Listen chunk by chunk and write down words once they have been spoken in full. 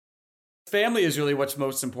family is really what's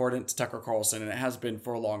most important to Tucker Carlson, and it has been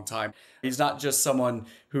for a long time. He's not just someone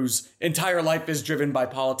whose entire life is driven by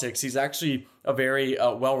politics. He's actually a very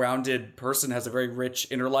well-rounded person, has a very rich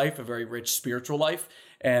inner life, a very rich spiritual life,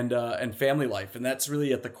 and family life. And that's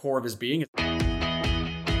really at the core of his being.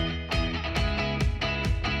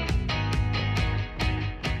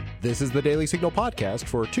 This is the Daily Signal podcast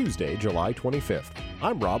for Tuesday, July 25th.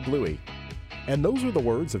 I'm Rob Bluey. And those were the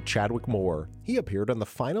words of Chadwick Moore. He appeared on the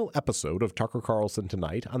final episode of Tucker Carlson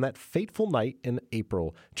Tonight on that fateful night in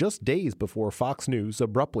April, just days before Fox News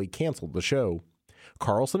abruptly canceled the show.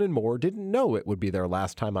 Carlson and Moore didn't know it would be their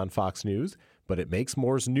last time on Fox News, but it makes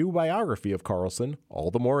Moore's new biography of Carlson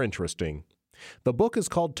all the more interesting. The book is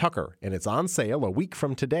called Tucker, and it's on sale a week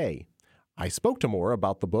from today. I spoke to Moore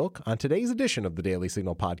about the book on today's edition of the Daily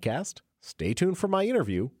Signal podcast. Stay tuned for my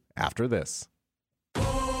interview after this.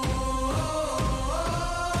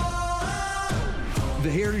 The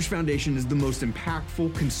Heritage Foundation is the most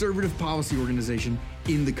impactful conservative policy organization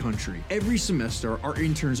in the country. Every semester, our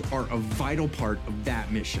interns are a vital part of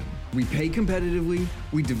that mission. We pay competitively,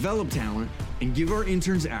 we develop talent, and give our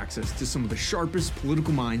interns access to some of the sharpest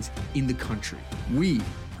political minds in the country. We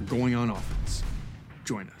are going on offense.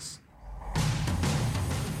 Join us.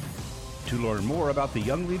 To learn more about the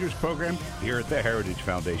Young Leaders Program here at the Heritage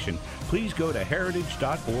Foundation, please go to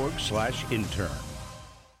heritage.org/intern.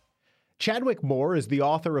 Chadwick Moore is the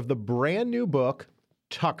author of the brand new book,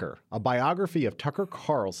 Tucker, a biography of Tucker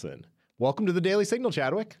Carlson. Welcome to the Daily Signal,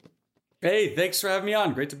 Chadwick. Hey, thanks for having me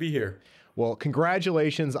on. Great to be here. Well,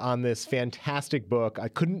 congratulations on this fantastic book. I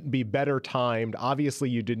couldn't be better timed.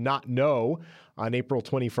 Obviously, you did not know on April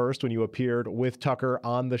 21st when you appeared with Tucker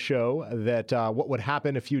on the show that what would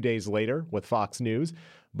happen a few days later with Fox News.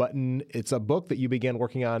 But it's a book that you began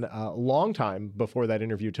working on a long time before that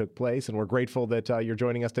interview took place, and we're grateful that you're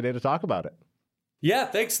joining us today to talk about it. Yeah,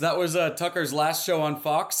 thanks. That was Tucker's last show on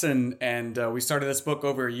Fox, and we started this book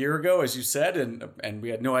over a year ago, as you said, and we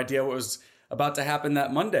had no idea what was about to happen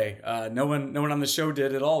that Monday. No one on the show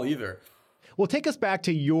did at all either. Well, take us back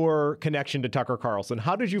to your connection to Tucker Carlson.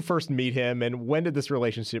 How did you first meet him, and when did this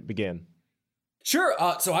relationship begin? Sure.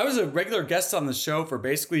 So I was a regular guest on the show for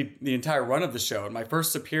basically the entire run of the show. And my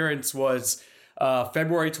first appearance was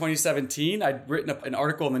February 2017. I'd written an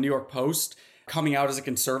article in the New York Post coming out as a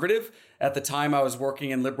conservative. At the time, I was working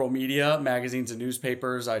in liberal media, magazines and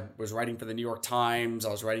newspapers. I was writing for the New York Times. I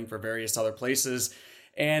was writing for various other places.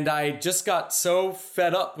 And I just got so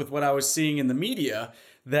fed up with what I was seeing in the media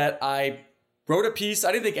that I wrote a piece.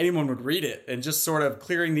 I didn't think anyone would read it, and just sort of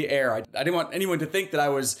clearing the air. I didn't want anyone to think that I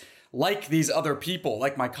was like these other people,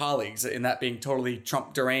 like my colleagues, in that being totally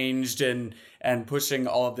Trump deranged and pushing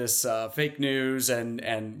all of this fake news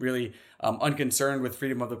and really unconcerned with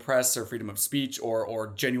freedom of the press or freedom of speech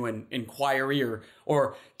or genuine inquiry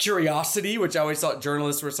or curiosity, which I always thought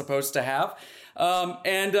journalists were supposed to have.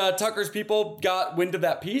 Tucker's people got wind of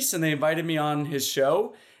that piece, and they invited me on his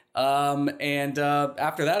show. After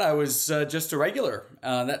that, I was just a regular.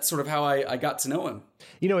 That's sort of how I got to know him.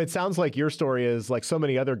 You know, it sounds like your story is like so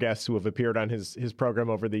many other guests who have appeared on his program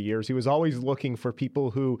over the years. He was always looking for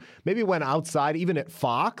people who maybe went outside, even at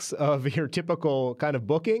Fox, of your typical kind of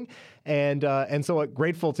booking. And so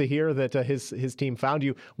grateful to hear that his team found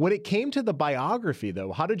you. When it came to the biography,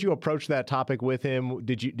 though, how did you approach that topic with him?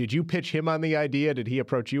 Did you pitch him on the idea? Did he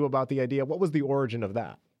approach you about the idea? What was the origin of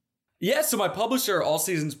that? Yeah, so my publisher, All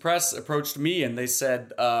Seasons Press, approached me and they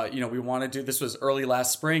said, we want to do, this was early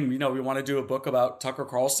last spring, we want to do a book about Tucker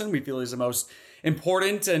Carlson. We feel he's the most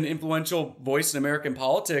important and influential voice in American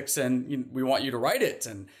politics, and we want you to write it.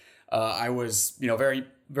 And I was, very,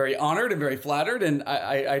 very honored and very flattered. And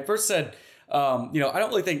I first said, I don't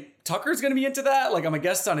really think Tucker's going to be into that. Like, I'm a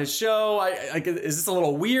guest on his show. Is this a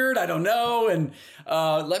little weird? I don't know. And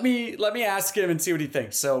let me ask him and see what he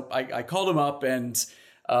thinks. So I called him up, and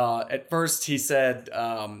at first he said,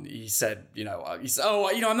 I'm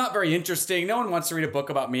not very interesting. No one wants to read a book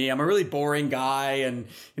about me. I'm a really boring guy. And,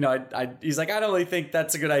 he's like, I don't really think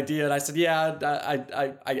that's a good idea. And I said, yeah,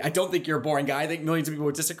 I don't think you're a boring guy. I think millions of people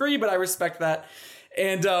would disagree, but I respect that.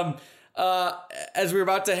 And, as we were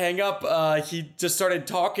about to hang up, he just started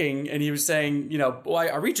talking, and he was saying,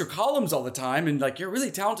 I read your columns all the time, and you're a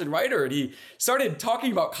really talented writer. And he started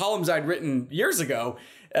talking about columns I'd written years ago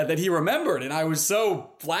that he remembered. And I was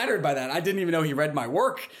so flattered by that. I didn't even know he read my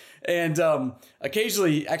work. And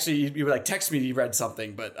occasionally, actually, he would text me he read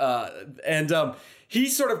something. But he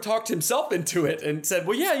sort of talked himself into it and said,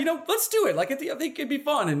 well, yeah, let's do it. I think it'd be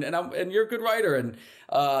fun. And you're a good writer. And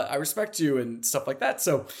I respect you and stuff like that.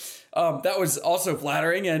 So that was also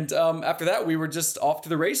flattering. And after that, we were just off to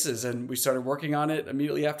the races. And we started working on it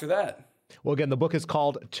immediately after that. Well, again, the book is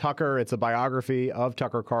called Tucker. It's a biography of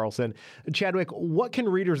Tucker Carlson. Chadwick, what can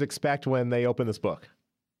readers expect when they open this book?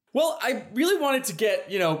 Well, I really wanted to get,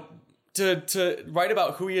 to write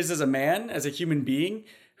about who he is as a man, as a human being,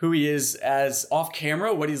 who he is as off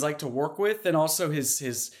camera, what he's like to work with, and also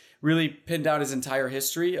his really pinned out his entire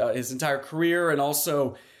history, his entire career, and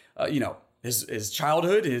also, his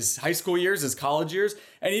childhood, his high school years, his college years,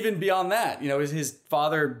 and even beyond that. His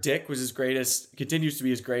father, Dick, continues to be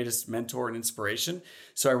his greatest mentor and inspiration.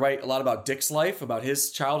 So I write a lot about Dick's life, about his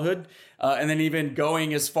childhood, and then even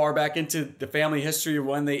going as far back into the family history of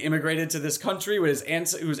when they immigrated to this country, whose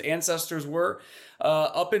ancestors were,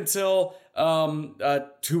 up until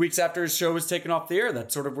 2 weeks after his show was taken off the air.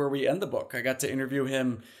 That's sort of where we end the book. I got to interview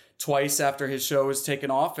him twice after his show was taken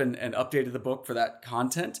off and updated the book for that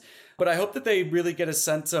content. But I hope that they really get a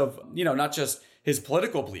sense of, not just his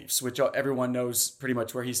political beliefs, which everyone knows pretty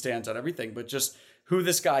much where he stands on everything, but just who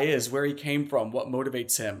this guy is, where he came from, what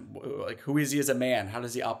motivates him, like who is he as a man, how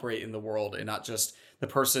does he operate in the world, and not just the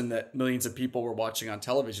person that millions of people were watching on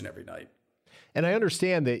television every night. And I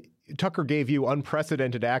understand that Tucker gave you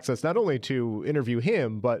unprecedented access not only to interview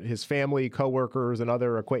him, but his family, coworkers, and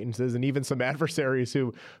other acquaintances, and even some adversaries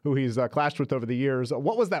who he's clashed with over the years.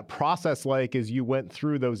 What was that process like as you went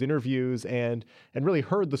through those interviews and really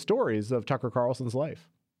heard the stories of Tucker Carlson's life?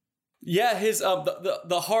 Yeah,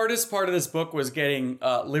 the hardest part of this book was getting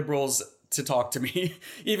liberals to talk to me,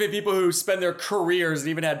 even people who spend their careers and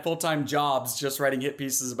even had full-time jobs just writing hit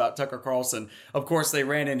pieces about Tucker Carlson. Of course, they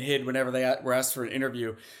ran and hid whenever they were asked for an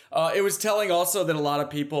interview. It was telling also that a lot of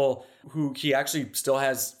people who he actually still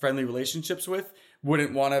has friendly relationships with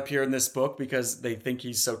wouldn't want to appear in this book because they think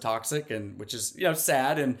he's so toxic, and which is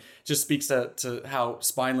sad and just speaks to how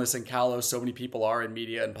spineless and callow so many people are in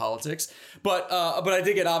media and politics. But I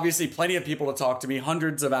did get obviously plenty of people to talk to me,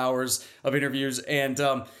 hundreds of hours of interviews, and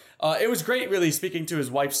it was great, really, speaking to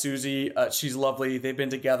his wife, Susie. She's lovely. They've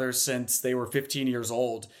been together since they were 15 years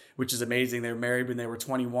old, which is amazing. They were married when they were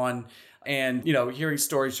 21. And, hearing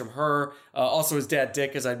stories from her, also his dad,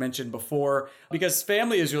 Dick, as I mentioned before, because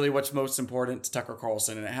family is really what's most important to Tucker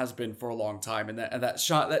Carlson, and it has been for a long time. And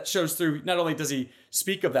that shows through. Not only does he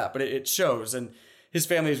speak of that, but it shows. And his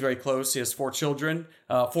family is very close. He has 4 children,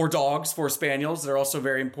 4 dogs, 4 spaniels that are also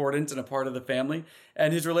very important and a part of the family.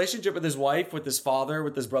 And his relationship with his wife, with his father,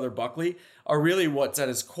 with his brother Buckley are really what's at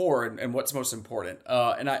his core and what's most important.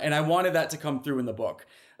 And I wanted that to come through in the book.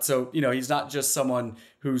 So, he's not just someone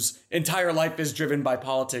whose entire life is driven by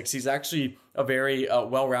politics. He's actually a very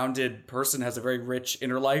well-rounded person, has a very rich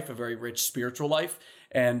inner life, a very rich spiritual life,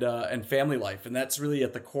 and family life. And that's really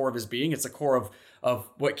at the core of his being. It's the core of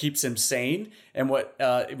what keeps him sane, and what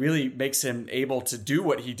really makes him able to do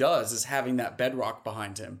what he does is having that bedrock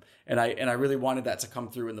behind him. And I really wanted that to come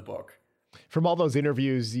through in the book. From all those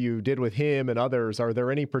interviews you did with him and others, are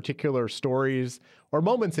there any particular stories or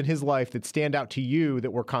moments in his life that stand out to you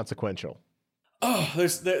that were consequential? Oh,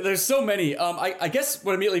 there's so many. I guess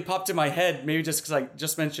what immediately popped in my head, maybe just because I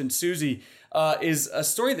just mentioned Susie, is a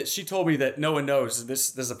story that she told me that no one knows.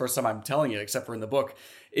 This is the first time I'm telling it, except for in the book.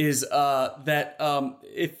 Is that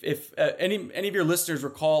if any of your listeners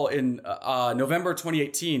recall, in November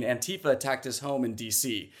 2018, Antifa attacked his home in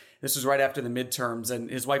D.C. This was right after the midterms,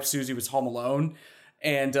 and his wife Susie was home alone,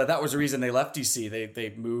 and that was the reason they left D.C.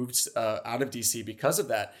 They moved out of D.C. because of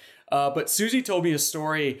that. But Susie told me a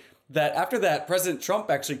story that after that, President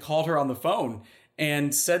Trump actually called her on the phone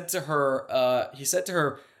and said to her,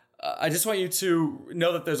 I just want you to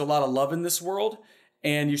know that there's a lot of love in this world,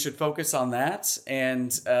 and you should focus on that.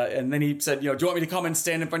 And then he said, do you want me to come and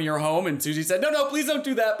stand in front of your home? And Susie said, no, please don't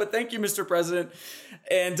do that. But thank you, Mr. President.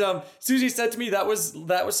 And Susie said to me that was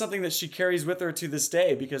something that she carries with her to this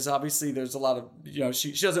day, because obviously there's a lot of,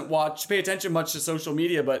 she doesn't pay attention much to social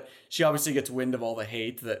media, but she obviously gets wind of all the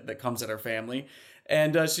hate that comes at her family.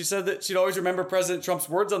 And she said that she'd always remember President Trump's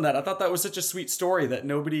words on that. I thought that was such a sweet story that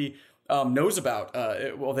nobody knows about.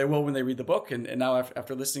 Well, they will when they read the book, and now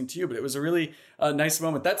after listening to you. But it was a really nice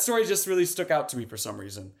moment. That story just really stuck out to me for some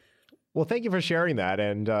reason. Well, thank you for sharing that,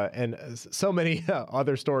 and so many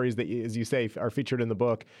other stories that, as you say, are featured in the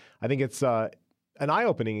book. I think it's an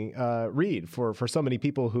eye-opening read for so many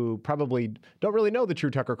people who probably don't really know the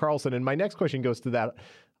true Tucker Carlson. And my next question goes to that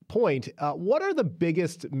point. What are the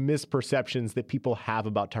biggest misperceptions that people have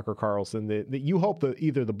about Tucker Carlson that you hope that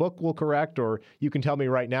either the book will correct, or you can tell me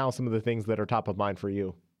right now some of the things that are top of mind for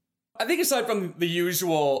you? I think aside from the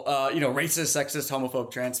usual, racist, sexist,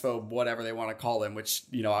 homophobe, transphobe, whatever they want to call him, which,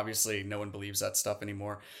 obviously no one believes that stuff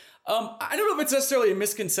anymore. I don't know if it's necessarily a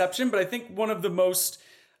misconception, but I think one of the most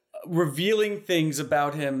revealing things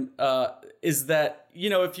about him is that,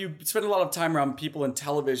 if you spend a lot of time around people in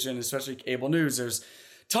television, especially cable news, there's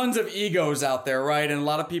tons of egos out there, right? And a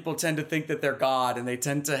lot of people tend to think that they're God, and they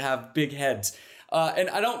tend to have big heads. And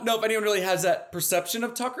I don't know if anyone really has that perception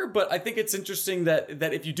of Tucker, but I think it's interesting that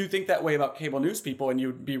if you do think that way about cable news people, and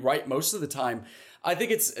you'd be right most of the time, I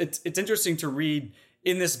think it's interesting to read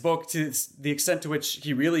in this book to the extent to which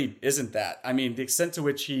he really isn't that. I mean, the extent to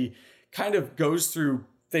which he kind of goes through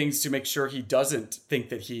things to make sure he doesn't think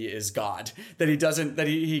that he is God, that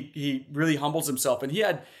he really humbles himself. And he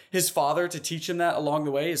had his father to teach him that along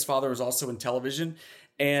the way. His father was also in television,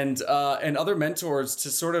 and other mentors to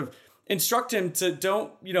sort of instruct him to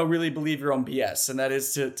don't, really believe your own BS. And that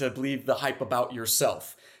is to believe the hype about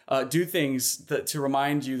yourself. Do things to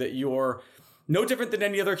remind you that you're no different than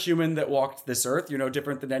any other human that walked this earth. You're no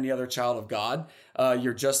different than any other child of God.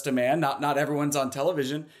 You're just a man. Not everyone's on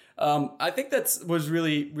television. I think that was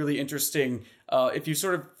really, really interesting. If you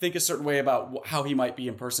sort of think a certain way about how he might be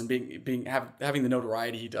in person, having the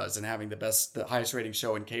notoriety he does and having the highest rating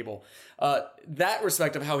show in cable, that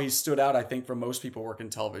respect of how he stood out, I think, for most people working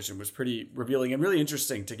television was pretty revealing and really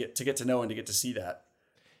interesting to get to know and to get to see that.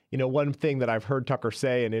 One thing that I've heard Tucker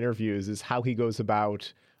say in interviews is how he goes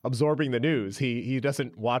about absorbing the news. He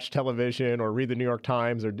doesn't watch television or read the New York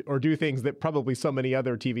Times or do things that probably so many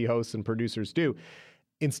other TV hosts and producers do.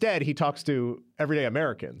 Instead, he talks to everyday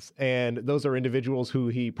Americans, and those are individuals who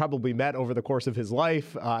he probably met over the course of his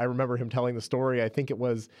life. I remember him telling the story. I think it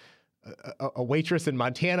was a waitress in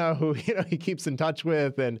Montana who he keeps in touch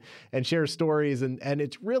with and shares stories, and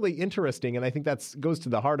it's really interesting. And I think that goes to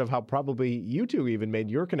the heart of how probably you two even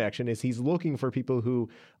made your connection. Is he's looking for people who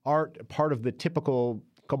aren't part of the typical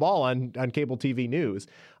cabal on cable TV news.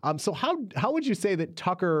 So how would you say that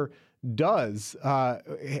Tucker does,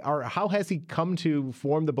 or how has he come to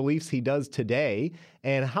form the beliefs he does today,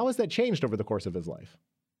 and how has that changed over the course of his life?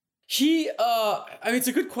 It's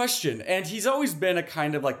a good question. And he's always been a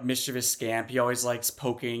kind of like mischievous scamp. He always likes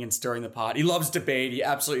poking and stirring the pot. He loves debate. He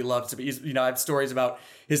absolutely loves debate. I have stories about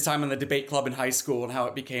his time on the debate club in high school and how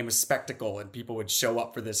it became a spectacle and people would show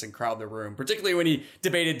up for this and crowd the room, particularly when he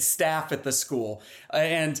debated staff at the school.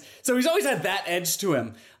 And so he's always had that edge to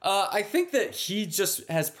him. I think that he just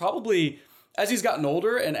has probably, as he's gotten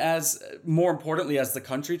older and as more importantly, as the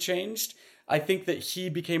country changed, I think that he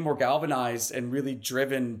became more galvanized and really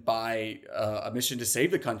driven by a mission to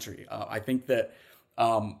save the country. I think that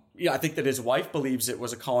his wife believes it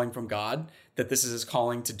was a calling from God, that this is his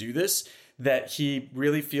calling to do this, that he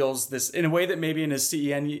really feels this in a way that maybe in his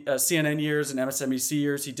CNN years and MSNBC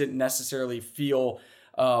years, he didn't necessarily feel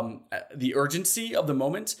the urgency of the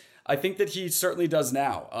moment. I think that he certainly does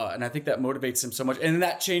now. And I think that motivates him so much. And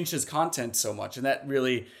that changed his content so much. And that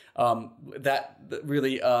really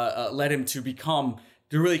led him to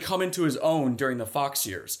really come into his own during the Fox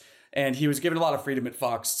years. And he was given a lot of freedom at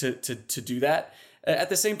Fox to do that. At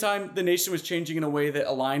the same time, the nation was changing in a way that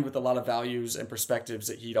aligned with a lot of values and perspectives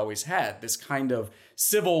that he'd always had. This kind of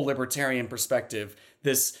civil libertarian perspective,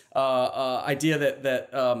 this idea that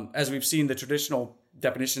as we've seen, the traditional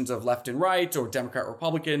definitions of left and right or Democrat,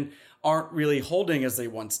 Republican aren't really holding as they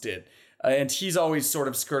once did. And he's always sort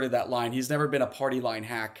of skirted that line. He's never been a party line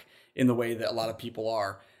hack in the way that a lot of people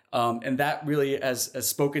are. And that really has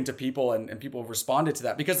spoken to people and people have responded to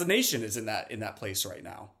that because the nation is in that place right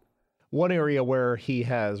now. One area where he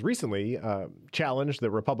has recently challenged the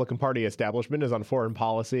Republican Party establishment is on foreign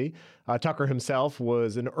policy. Tucker himself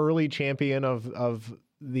was an early champion of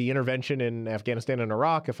the intervention in Afghanistan and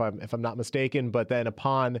Iraq, if I'm not mistaken. But then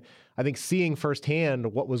upon, I think, seeing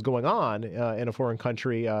firsthand what was going on in a foreign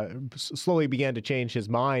country, slowly began to change his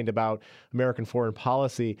mind about American foreign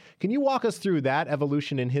policy. Can you walk us through that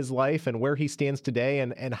evolution in his life and where he stands today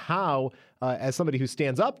and how, as somebody who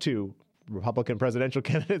stands up to Republican presidential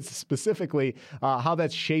candidates specifically, how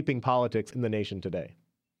that's shaping politics in the nation today?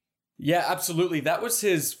 Yeah, absolutely. That was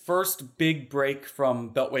his first big break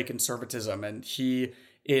from Beltway conservatism. And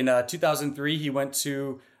in 2003, he went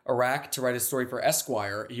to Iraq to write a story for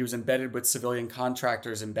Esquire. He was embedded with civilian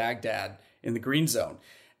contractors in Baghdad in the Green Zone.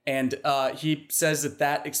 And he says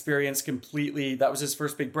that experience that was his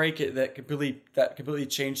first big break, that completely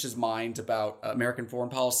changed his mind about American foreign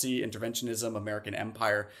policy, interventionism, American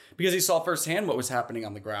empire, because he saw firsthand what was happening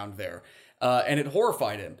on the ground there. And it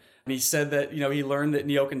horrified him. And he said that, he learned that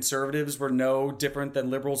neoconservatives were no different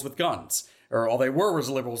than liberals with guns, or all they were was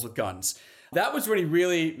liberals with guns. That was when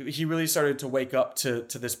he really started to wake up to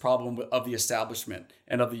this problem of the establishment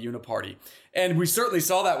and of the uniparty. And we certainly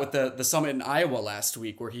saw that with the summit in Iowa last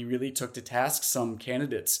week, where he really took to task some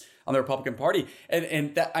candidates on the Republican Party.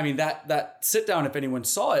 And that sit down, if anyone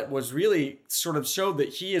saw it, was really sort of showed that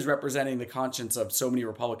he is representing the conscience of so many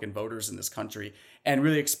Republican voters in this country, and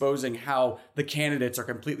really exposing how the candidates are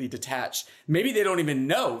completely detached. Maybe they don't even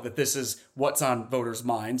know that this is what's on voters'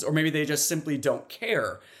 minds, or maybe they just simply don't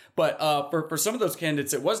care. But for some of those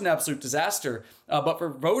candidates, it was an absolute disaster. But for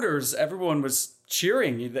voters, everyone was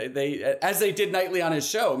cheering. They as they did nightly on his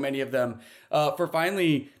show, many of them, for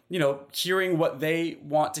finally, hearing what they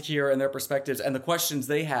want to hear and their perspectives and the questions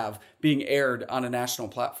they have being aired on a national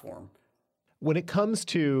platform. When it comes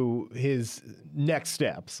to his next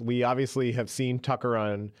steps, we obviously have seen Tucker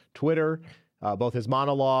on Twitter, both his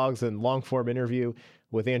monologues and long-form interview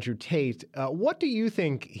with Andrew Tate. What do you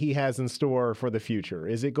think he has in store for the future?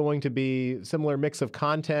 Is it going to be a similar mix of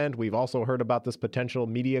content? We've also heard about this potential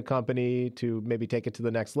media company to maybe take it to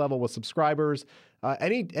the next level with subscribers.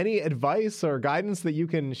 Any advice or guidance that you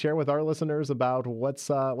can share with our listeners about what's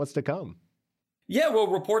to come? Yeah, well,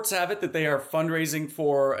 reports have it that they are fundraising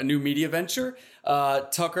for a new media venture.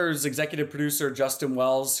 Tucker's executive producer, Justin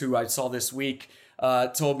Wells, who I saw this week,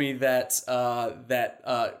 told me that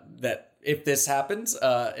if this happens,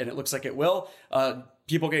 and it looks like it will,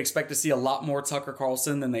 people can expect to see a lot more Tucker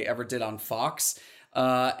Carlson than they ever did on Fox.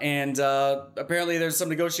 And apparently there's some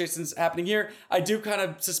negotiations happening here. I do kind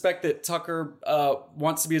of suspect that Tucker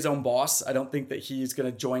wants to be his own boss. I don't think that he's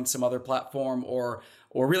going to join some other platform or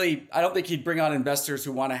really, I don't think he'd bring on investors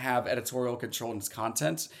who want to have editorial control in his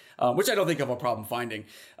content, which I don't think I have a problem finding.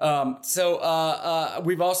 So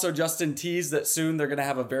we've also, Justin teased that soon they're going to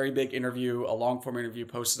have a very big interview, a long form interview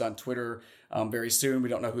posted on Twitter very soon. We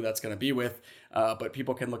don't know who that's going to be with, but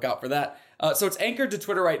people can look out for that. So it's anchored to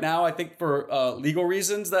Twitter right now. I think for legal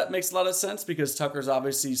reasons, that makes a lot of sense because Tucker's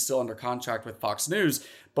obviously still under contract with Fox News.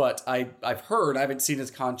 But I've heard, I haven't seen his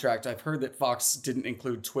contract, I've heard that Fox didn't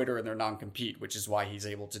include Twitter in their non-compete, which is why he's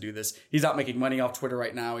able to do this. He's not making money off Twitter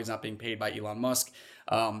right now. He's not being paid by Elon Musk.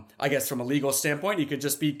 I guess from a legal standpoint, he could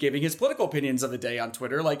just be giving his political opinions of the day on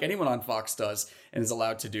Twitter like anyone on Fox does and is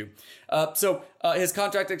allowed to do. So his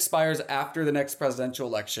contract expires after the next presidential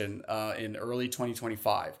election in early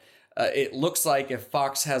 2025. It looks like if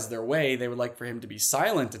Fox has their way, they would like for him to be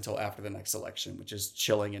silent until after the next election, which is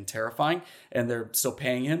chilling and terrifying. And they're still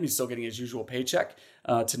paying him. He's still getting his usual paycheck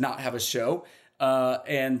to not have a show.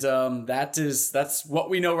 That's what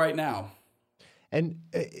we know right now. And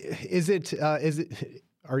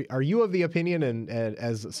are you of the opinion, and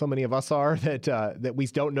as so many of us are, that we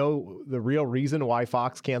don't know the real reason why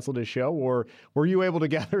Fox canceled his show? Or were you able to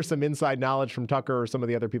gather some inside knowledge from Tucker or some of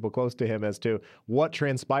the other people close to him as to what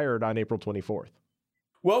transpired on April 24th?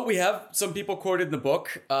 Well, we have some people quoted in the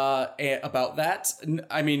book about that.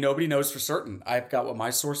 I mean, nobody knows for certain. I've got what my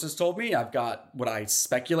sources told me. I've got what I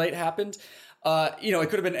speculate happened. It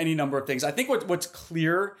could have been any number of things. I think what's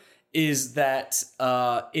clear is that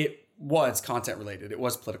it was content related. It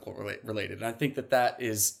was political related. And I think that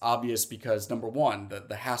is obvious because, number one,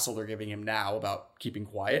 the hassle they're giving him now about keeping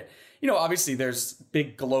quiet. Obviously there's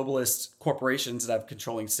big globalist corporations that have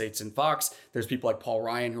controlling stakes in Fox. There's people like Paul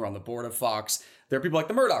Ryan who are on the board of Fox. There are people like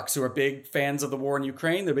the Murdochs who are big fans of the war in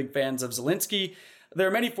Ukraine. They're big fans of Zelensky. There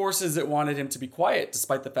are many forces that wanted him to be quiet,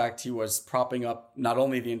 despite the fact he was propping up not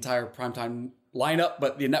only the entire primetime lineup,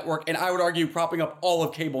 but the network, and I would argue propping up all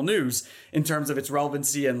of cable news in terms of its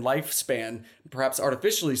relevancy and lifespan, perhaps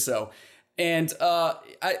artificially so. And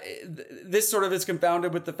this sort of is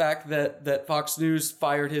confounded with the fact that Fox News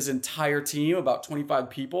fired his entire team, about 25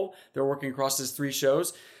 people. They're working across his 3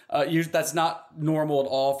 shows. That's not normal at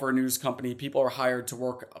all for a news company. People are hired to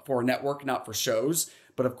work for a network, not for shows.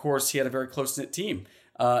 But of course, he had a very close-knit team,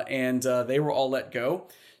 and they were all let go.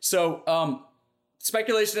 So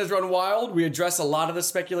speculation has run wild. We address a lot of the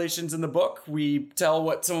speculations in the book. We tell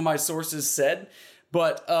what some of my sources said.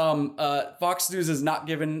 But Fox News has not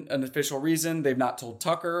given an official reason. They've not told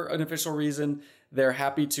Tucker an official reason. They're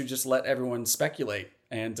happy to just let everyone speculate.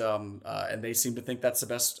 And they seem to think that's the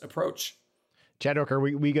best approach. Chadwick, are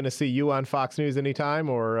we going to see you on Fox News anytime?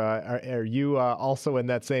 Or are you also in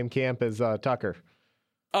that same camp as Tucker?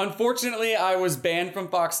 Unfortunately, I was banned from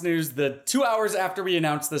Fox News the 2 hours after we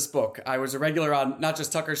announced this book. I was a regular on not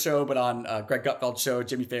just Tucker's show, but on Greg Gutfeld's show,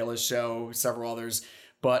 Jimmy Fallon's show, several others.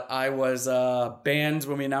 But I was banned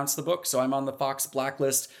when we announced the book, so I'm on the Fox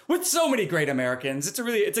blacklist with so many great Americans.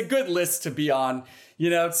 It's a good list to be on,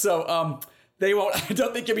 So they won't. I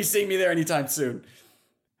don't think you'll be seeing me there anytime soon.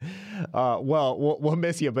 Well, we'll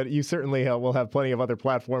miss you, but you certainly will have plenty of other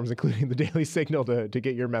platforms, including the Daily Signal, to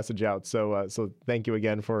get your message out. So thank you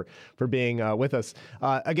again for being with us.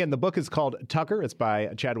 Again, the book is called Tucker. It's by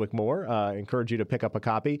Chadwick Moore. I encourage you to pick up a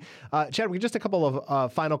copy. Chadwick, just a couple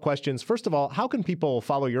of final questions. First of all, how can people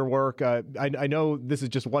follow your work? I know this is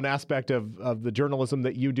just one aspect of the journalism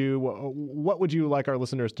that you do. What would you like our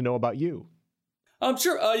listeners to know about you?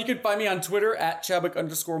 Sure. You can find me on Twitter at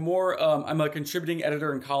Chadwick_Moore. I'm a contributing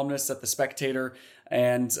editor and columnist at The Spectator,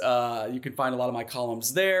 and you can find a lot of my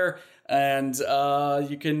columns there. And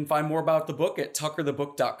you can find more about the book at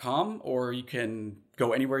tuckerthebook.com, or you can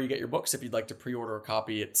go anywhere you get your books if you'd like to pre-order a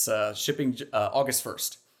copy. It's shipping August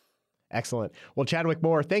 1st. Excellent. Well, Chadwick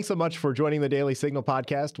Moore, thanks so much for joining the Daily Signal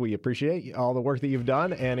podcast. We appreciate all the work that you've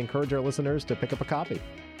done and encourage our listeners to pick up a copy.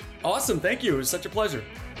 Awesome. Thank you. It was such a pleasure.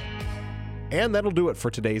 And that'll do it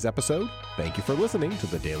for today's episode. Thank you for listening to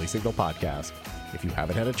the Daily Signal podcast. If you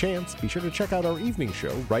haven't had a chance, be sure to check out our evening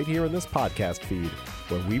show right here in this podcast feed,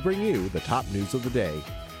 where we bring you the top news of the day.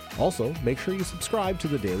 Also, make sure you subscribe to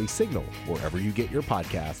the Daily Signal wherever you get your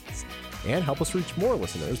podcasts, and help us reach more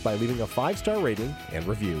listeners by leaving a 5-star rating and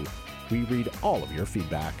review. We read all of your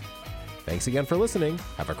feedback. Thanks again for listening.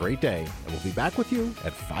 Have a great day, and we'll be back with you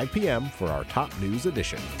at 5 p.m. for our top news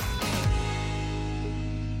edition.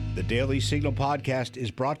 The Daily Signal podcast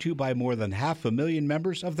is brought to you by more than 500,000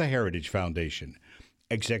 members of the Heritage Foundation.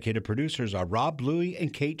 Executive producers are Rob Bluey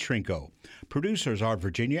and Kate Trinko. Producers are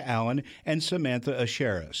Virginia Allen and Samantha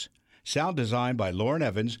Asheris. Sound design by Lauren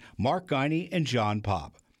Evans, Mark Guiney, and John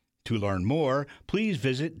Pop. To learn more, please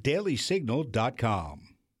visit dailysignal.com.